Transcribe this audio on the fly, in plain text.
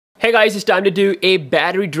Hey guys, it's time to do a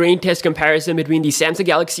battery drain test comparison between the Samsung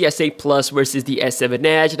Galaxy S8 Plus versus the S7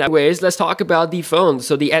 Edge. Anyways, let's talk about the phone.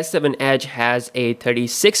 So the S7 Edge has a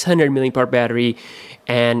 3600 mAh battery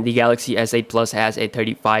and the Galaxy S8 Plus has a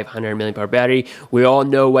 3500 mAh battery. We all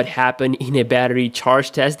know what happened in a battery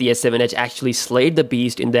charge test. The S7 Edge actually slayed the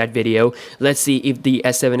beast in that video. Let's see if the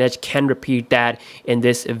S7 Edge can repeat that in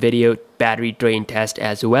this video battery drain test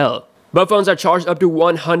as well. Both phones are charged up to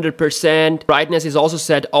 100%. Brightness is also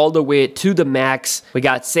set all the way to the max. We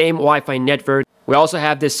got same Wi-Fi network. We also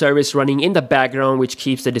have this service running in the background which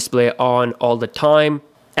keeps the display on all the time.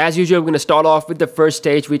 As usual, I'm going to start off with the first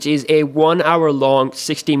stage, which is a 1 hour long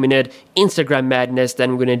 60-minute Instagram madness.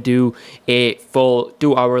 Then we're going to do a full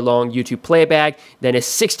 2 hour long YouTube playback. Then a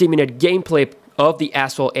 60-minute gameplay of the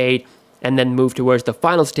Asphalt 8. And then move towards the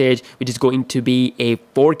final stage, which is going to be a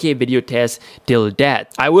 4K video test till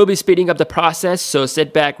death. I will be speeding up the process, so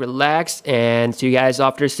sit back, relax, and see you guys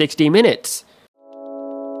after 60 minutes.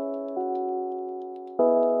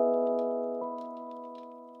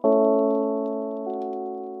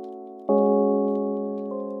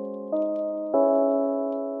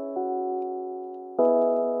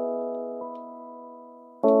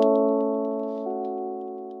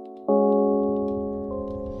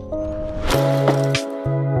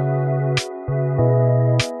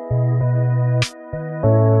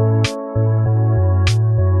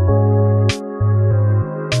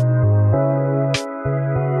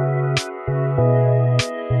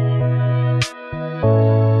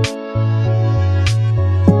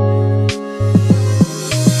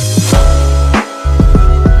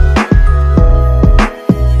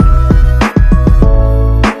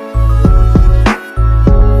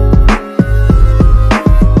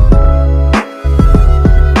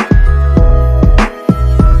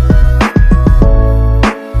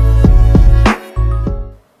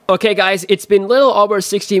 Okay guys, it's been a little over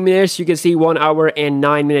 60 minutes. You can see 1 hour and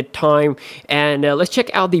 9 minute time. And let's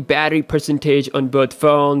check out the battery percentage on both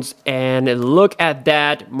phones. And look at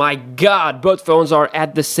that. My God, both phones are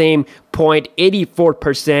at the same point,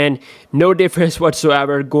 84%. No difference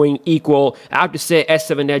whatsoever, going equal. I have to say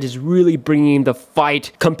S7 Edge is really bringing the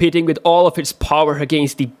fight, competing with all of its power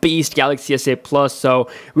against the beast Galaxy S8 Plus. So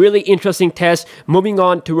really interesting test. Moving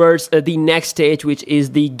on towards the next stage, which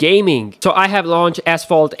is the gaming. So I have launched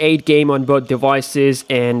Asphalt 8 game on both devices,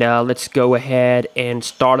 and let's go ahead and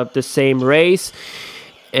start up the same race.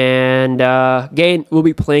 And again, we'll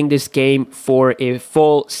be playing this game for a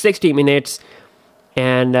full 60 minutes.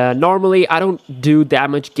 And normally I don't do that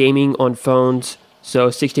much gaming on phones, so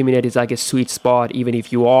 60 minutes is like a sweet spot even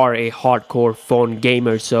if you are a hardcore phone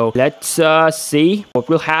gamer. So let's see what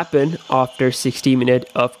will happen after 60 minutes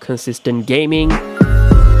of consistent gaming.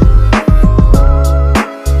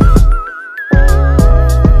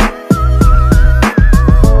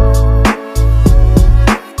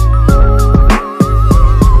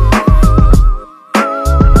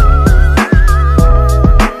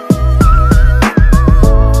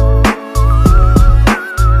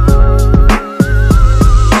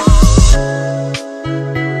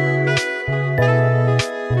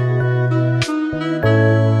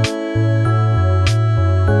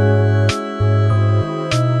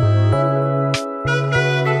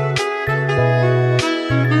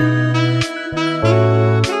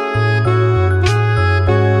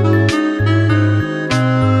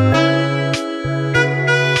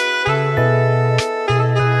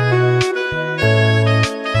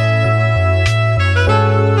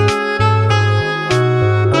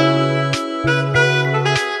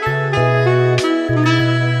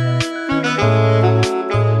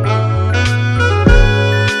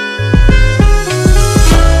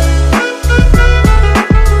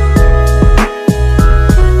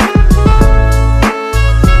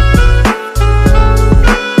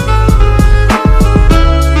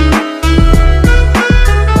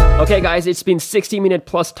 Okay guys, it's been 60 minutes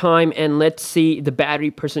plus time, and let's see the battery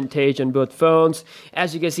percentage on both phones.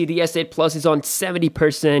 As you can see, the S8 Plus is on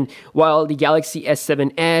 70%, while the Galaxy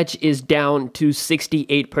S7 Edge is down to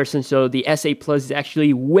 68%. So the S8 Plus is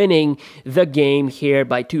actually winning the game here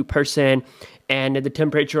by 2%. And the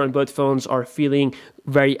temperature on both phones are feeling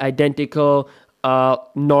very identical.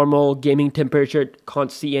 Normal gaming temperature,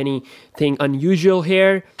 can't see anything unusual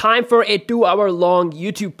here. Time for a 2 hour long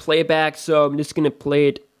YouTube playback, so I'm just gonna play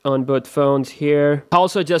it on both phones here. I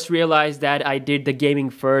also just realized that I did the gaming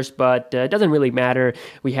first, but it doesn't really matter.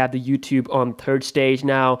 We have the YouTube on third stage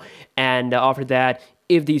now, and after that,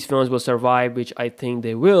 if these phones will survive, which I think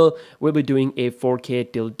they will, we'll be doing a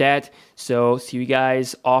 4K till death. So see you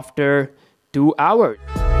guys after 2 hours.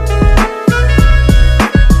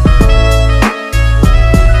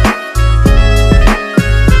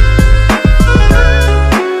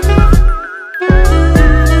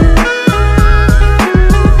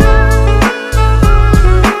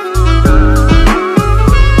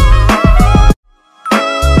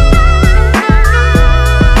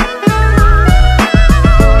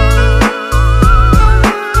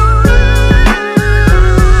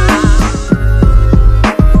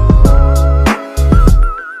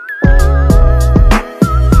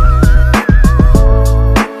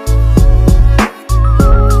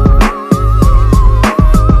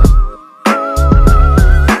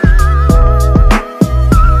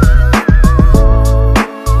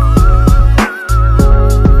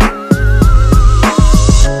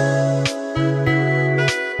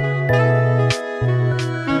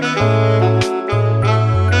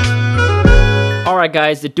 Alright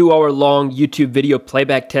guys, the 2-hour long YouTube video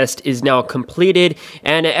playback test is now completed,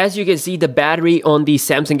 and as you can see, the battery on the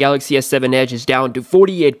Samsung Galaxy S7 Edge is down to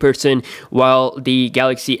 48%, while the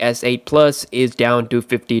Galaxy S8 Plus is down to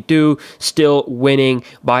 52%, still winning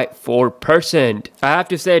by 4%. I have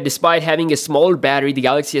to say, despite having a smaller battery, the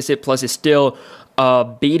Galaxy S8 Plus is still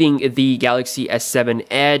beating the Galaxy S7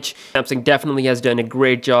 Edge. Samsung definitely has done a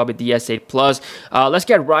great job with the S8 Plus. Let's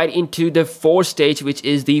get right into the fourth stage, which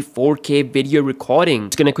is the 4K video recording.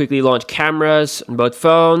 It's gonna quickly launch cameras on both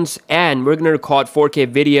phones, and we're gonna record 4K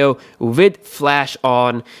video with flash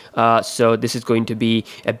on. So this is going to be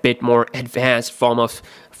a bit more advanced form of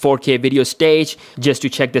 4K video stage. Just to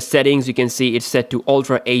check the settings, you can see it's set to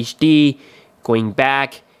Ultra HD. Going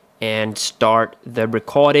back and start the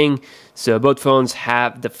recording. So both phones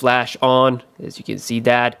have the flash on, as you can see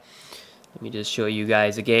that. Let me just show you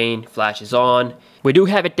guys again. Flash is on. We do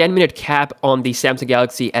have a 10-minute cap on the Samsung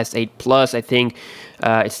Galaxy S8 Plus. I think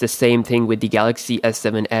it's the same thing with the Galaxy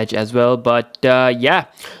S7 Edge as well. But yeah,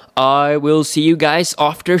 I will see you guys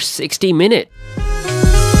after 60 minutes.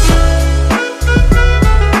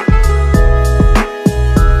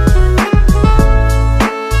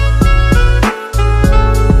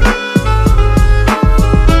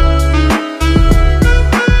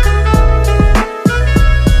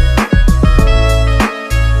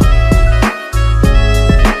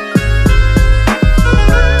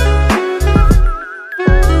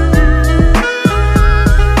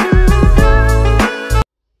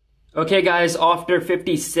 Okay guys, after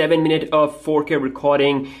 57 minutes of 4K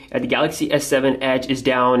recording, the Galaxy S7 Edge is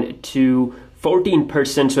down to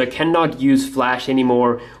 14%, so I cannot use flash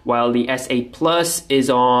anymore, while the S8 Plus is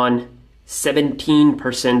on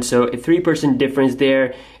 17%, so a 3% difference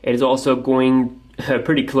there. It is also going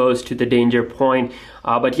pretty close to the danger point,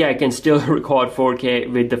 but yeah, I can still record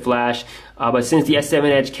 4K with the flash, but since the S7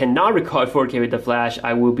 Edge cannot record 4K with the flash,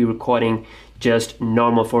 I will be recording just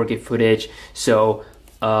normal 4K footage. So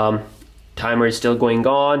timer is still going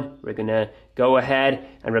on. We're gonna go ahead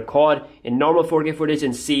and record in normal 4K footage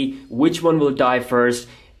and see which one will die first,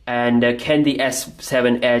 and can the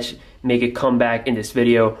S7 Edge make a comeback in this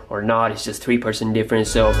video or not. It's just 3%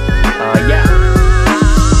 difference, so yeah.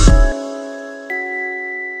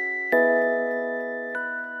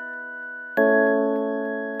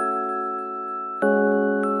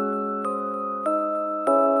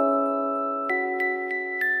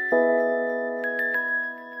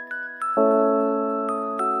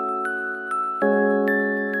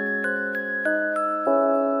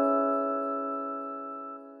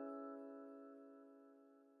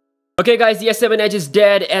 Okay guys, the S7 Edge is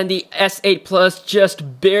dead, and the S8 Plus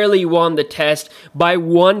just barely won the test by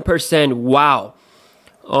 1%. Wow.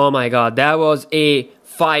 Oh my god, that was a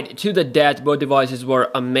fight to the death. Both devices were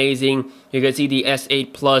amazing. You can see the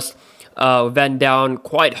S8 Plus went down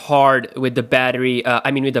quite hard with the battery,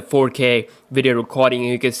 with the 4K video recording.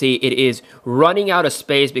 You can see it is running out of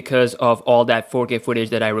space because of all that 4K footage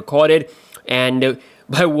that I recorded. And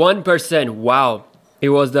by 1%, wow. It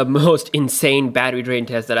was the most insane battery drain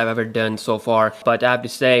test that I've ever done so far. But I have to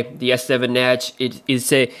say, the S7 Edge,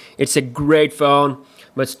 it's a great phone.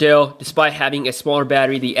 But still, despite having a smaller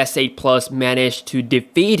battery, the S8 Plus managed to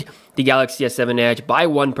defeat the Galaxy S7 Edge by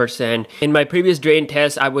 1%. In my previous drain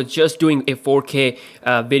test, I was just doing a 4K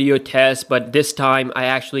video test, but this time I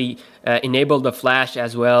actually enabled the flash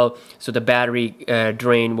as well. So the battery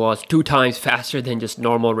drain was 2 times faster than just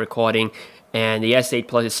normal recording. And the S8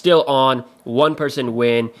 Plus is still on, 1%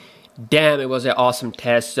 win. Damn, it was an awesome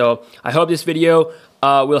test. So I hope this video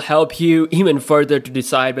will help you even further to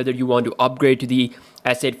decide whether you want to upgrade to the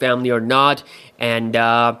S8 family or not. And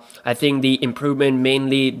I think the improvement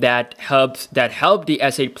mainly that helped the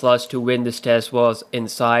S8 Plus to win this test was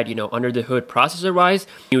inside, under the hood processor wise.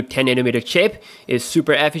 New 10nm chip is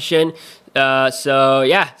super efficient. So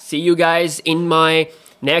yeah, see you guys in my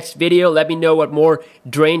next video. Let me know what more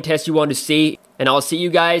drain tests you want to see, and I'll see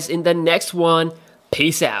you guys in the next one.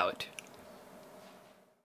 Peace out.